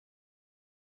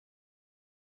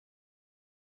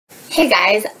Hey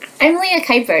guys, I'm Leah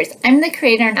Kuipers. I'm the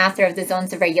creator and author of the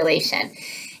Zones of Regulation.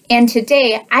 And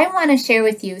today I want to share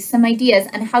with you some ideas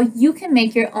on how you can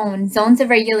make your own Zones of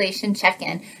Regulation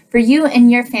check-in for you and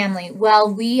your family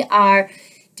while we are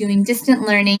doing distant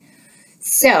learning.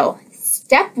 So,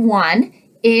 step one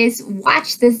is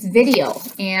watch this video,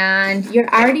 and you're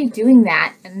already doing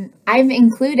that. And I've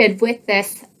included with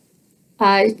this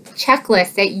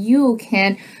checklist that you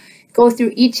can go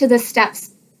through each of the steps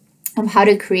of how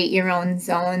to create your own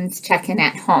zones check-in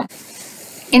at home.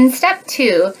 In step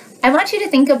two, I want you to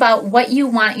think about what you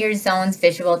want your zones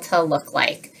visual to look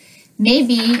like.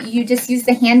 Maybe you just use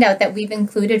the handout that we've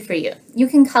included for you. You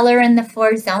can color in the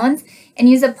 4 zones and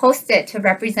use a Post-it to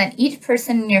represent each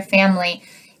person in your family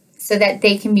so that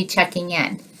they can be checking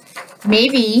in.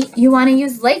 Maybe you want to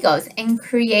use Legos and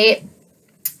create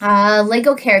a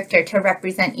Lego character to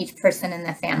represent each person in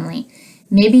the family.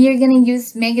 Maybe you're going to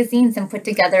use magazines and put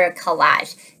together a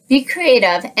collage. Be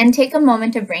creative and take a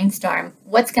moment to brainstorm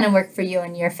what's going to work for you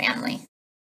and your family.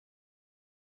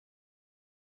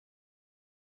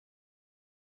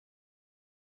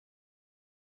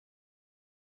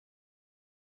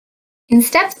 In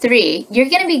step 3, you're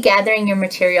going to be gathering your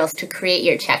materials to create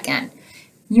your check-in.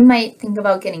 You might think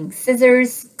about getting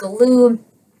scissors, glue,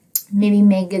 maybe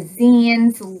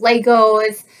magazines,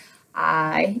 Legos,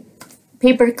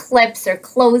 paper clips or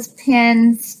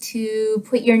clothespins to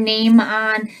put your name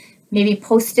on, maybe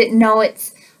Post-it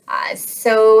notes.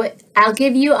 So I'll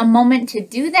give you a moment to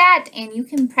do that, and you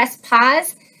can press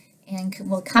pause and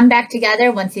we'll come back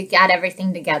together once you've got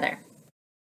everything together.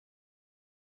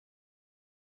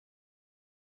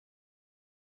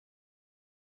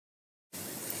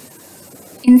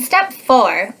 In step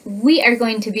 4, we are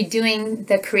going to be doing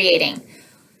the creating.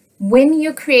 When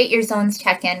you create your zones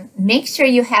check-in, make sure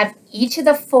you have each of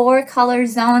the 4 color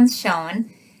zones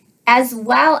shown, as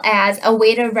well as a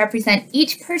way to represent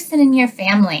each person in your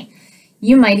family.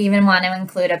 You might even want to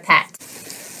include a pet.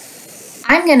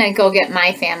 I'm going to go get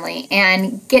my family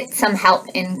and get some help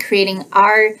in creating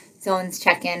our zones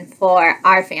check-in for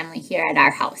our family here at our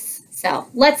house. So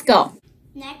let's go.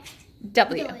 Next,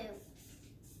 W.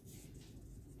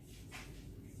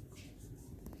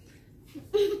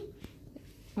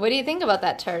 What do you think about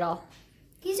that turtle?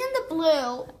 He's in the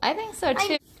blue. I think so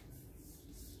too.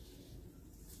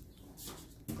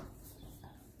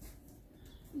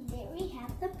 There we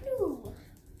have the blue.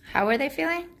 How are they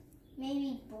feeling?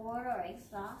 Maybe bored or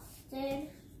exhausted.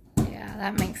 Yeah,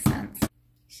 that makes sense.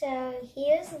 So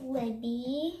here's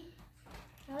Libby,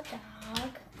 our dog.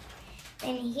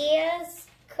 And here's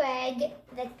Craig,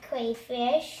 the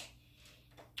crayfish.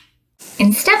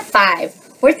 In step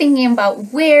 5, we're thinking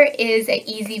about where is an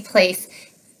easy place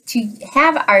to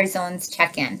have our zones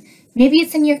check-in. Maybe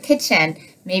it's in your kitchen,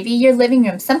 maybe your living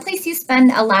room, someplace you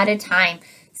spend a lot of time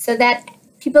so that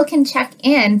people can check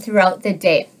in throughout the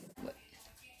day.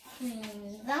 Clean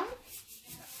them.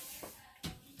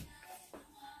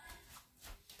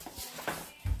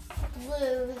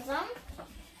 Glue them.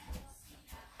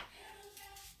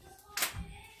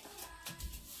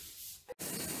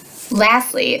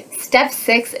 Lastly, step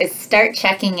 6 is start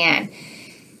checking in.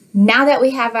 Now that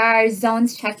we have our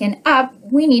zones check-in up,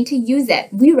 we need to use it.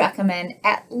 We recommend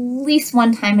at least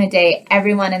 1 time a day,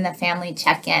 everyone in the family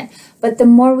check in. But the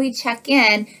more we check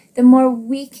in, the more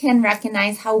we can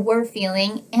recognize how we're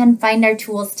feeling and find our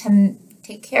tools to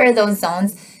take care of those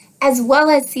zones, as well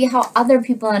as see how other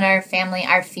people in our family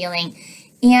are feeling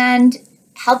and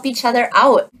help each other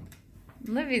out.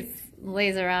 Livy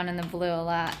lays around in the blue a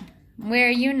lot. Where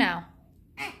are you now?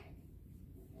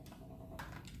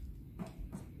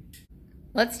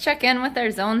 Let's check in with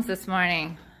our zones this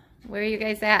morning. Where are you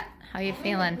guys at? How are you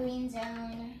feeling? Green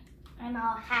zone. I'm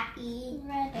all happy.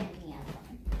 Red and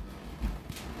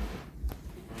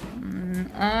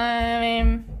yellow.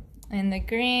 I'm in the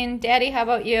green. Daddy, how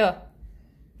about you?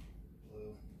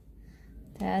 Blue.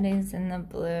 Daddy's in the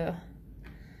blue.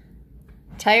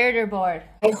 Tired or bored?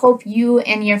 I hope you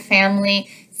and your family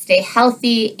stay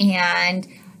healthy, and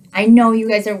I know you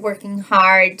guys are working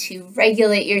hard to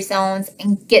regulate your zones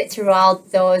and get through all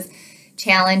those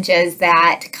challenges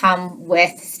that come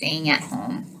with staying at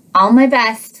home. All my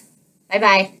best.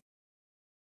 Bye-bye.